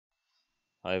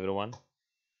Hi everyone,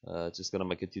 just gonna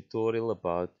make a tutorial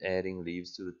about adding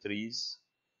leaves to the trees.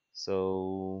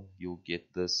 So you'll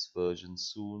get this version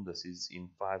soon. This is in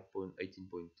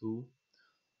 5.18.2.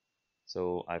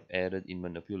 So I've added in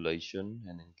manipulation,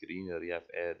 and in greenery I've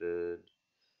added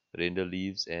render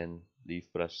leaves and leaf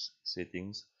brush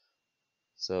settings.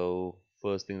 So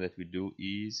first thing that we do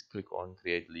is click on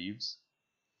create leaves.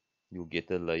 You'll get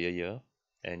a layer here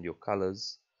and your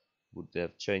colors would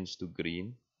have changed to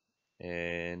green,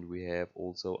 and we have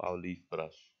also our leaf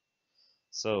brush.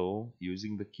 So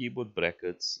using the keyboard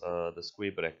brackets, the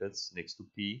square brackets next to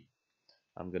P,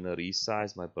 I'm gonna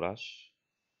resize my brush.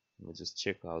 Let me just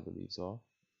check how the leaves are.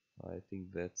 I think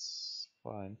that's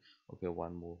fine. Okay,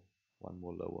 one more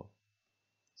lower,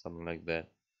 something like that.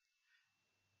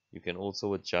 You can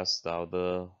also adjust how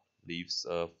the leaves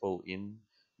fill in.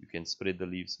 You can spread the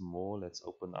leaves more. Let's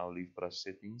open our leaf brush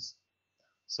settings.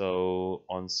 So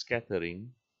on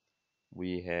scattering,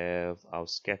 we have our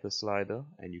scatter slider,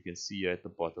 and you can see here at the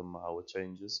bottom how it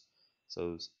changes.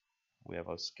 So we have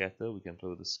our scatter. We can play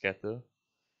with the scatter,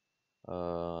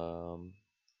 um,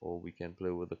 or we can play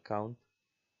with the count.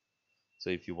 So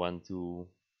if you want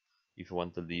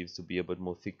the leaves to be a bit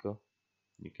more thicker,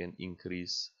 you can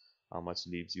increase how much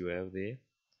leaves you have there.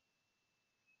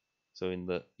 So in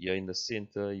the here in the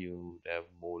center you have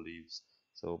more leaves.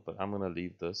 So but I'm gonna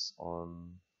leave this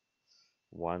on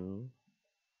one.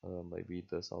 Maybe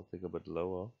this I'll take a bit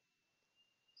lower.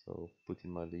 So put in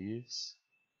my leaves.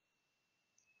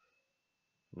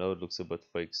 No, it looks a bit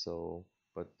fake, so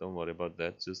but don't worry about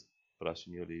that, just brush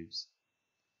in your leaves.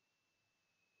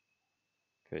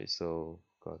 Okay, so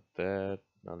got that.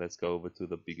 Now let's go over to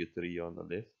the bigger tree on the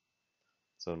left.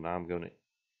 So now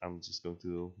I'm just going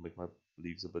to make my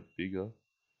leaves a bit bigger.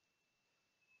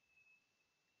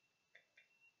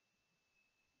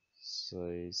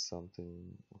 Say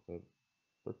something okay,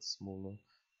 a bit smaller.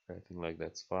 Okay, I think like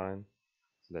that's fine.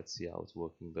 So let's see how it's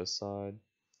working this side.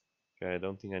 Okay, I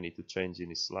don't think I need to change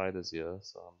any sliders here,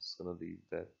 so I'm just gonna leave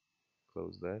that,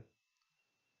 close that.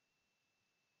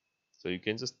 So you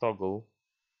can just toggle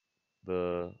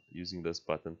the using this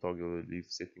button, toggle leaf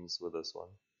settings with this one.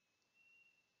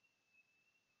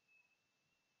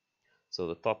 So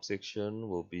the top section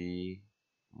will be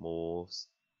more,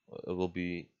 it will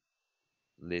be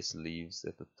less leaves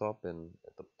at the top, and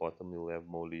at the bottom you'll have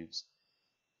more leaves.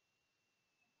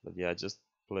 But yeah, just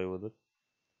play with it.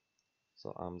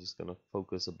 So I'm just gonna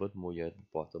focus a bit more here at the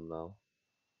bottom now,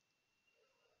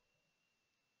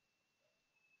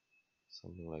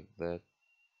 something like that.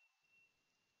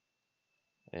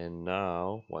 And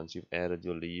now once you've added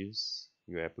your leaves,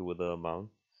 you're happy with the amount,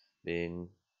 then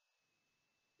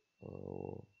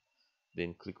uh,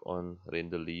 then click on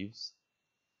render leaves.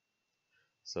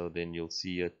 So then you'll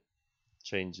see it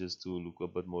changes to look a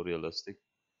bit more realistic.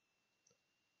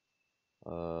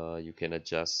 You can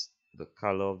adjust the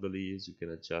color of the leaves, you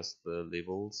can adjust the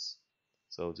levels.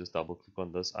 So just double click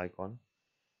on this icon,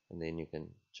 and then you can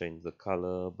change the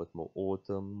color, but more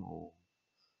autumn or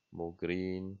more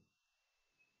green.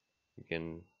 You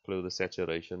can play with the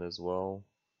saturation as well,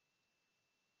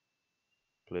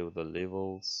 play with the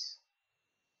levels.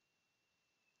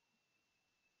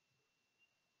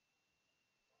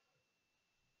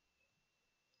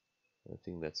 I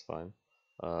think that's fine.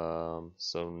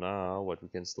 So now what we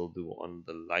can still do on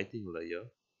the lighting layer,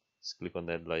 just click on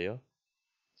that layer,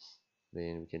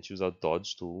 then we can choose our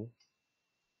dodge tool,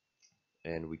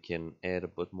 and we can add a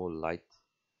bit more light.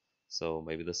 So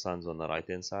maybe the sun's on the right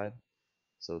hand side,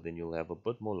 so then you'll have a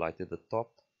bit more light at the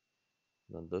top,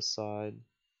 and on this side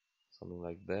something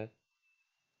like that,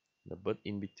 and a bit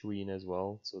in between as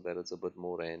well, so that it's a bit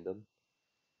more random.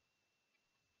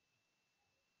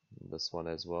 And this one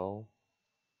as well,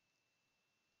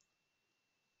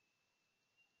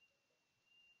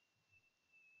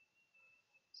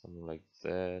 something like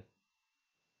that.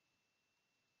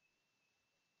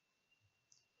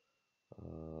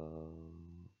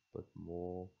 But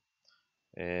more,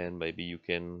 and maybe you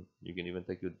can even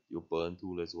take your burn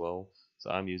tool as well.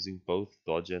 So I'm using both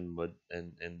dodge and mid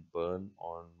and burn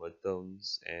on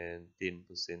midtones and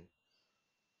 10%.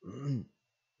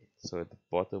 So at the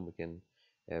bottom we can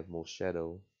have more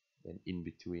shadow, and in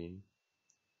between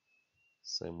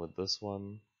same with this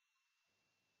one,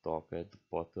 darker at the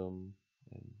bottom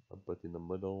and a bit in the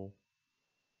middle.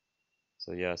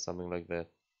 So yeah, something like that.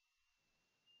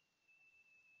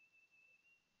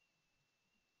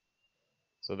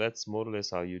 So that's more or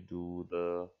less how you do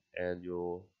the add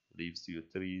your leaves to your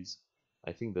trees.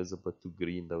 I think there's a bit too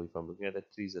green though. If I'm looking at the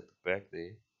trees at the back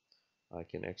there, I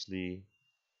can actually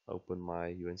open my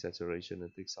hue and saturation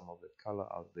and take some of that color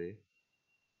out there.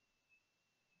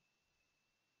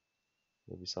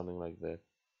 maybe something like that.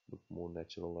 Look more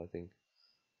natural, I think,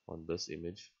 on this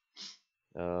image.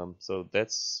 So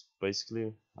that's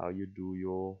basically how you do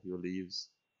your leaves.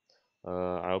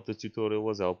 I hope the tutorial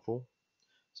was helpful.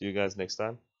 See you guys next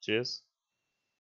time. Cheers.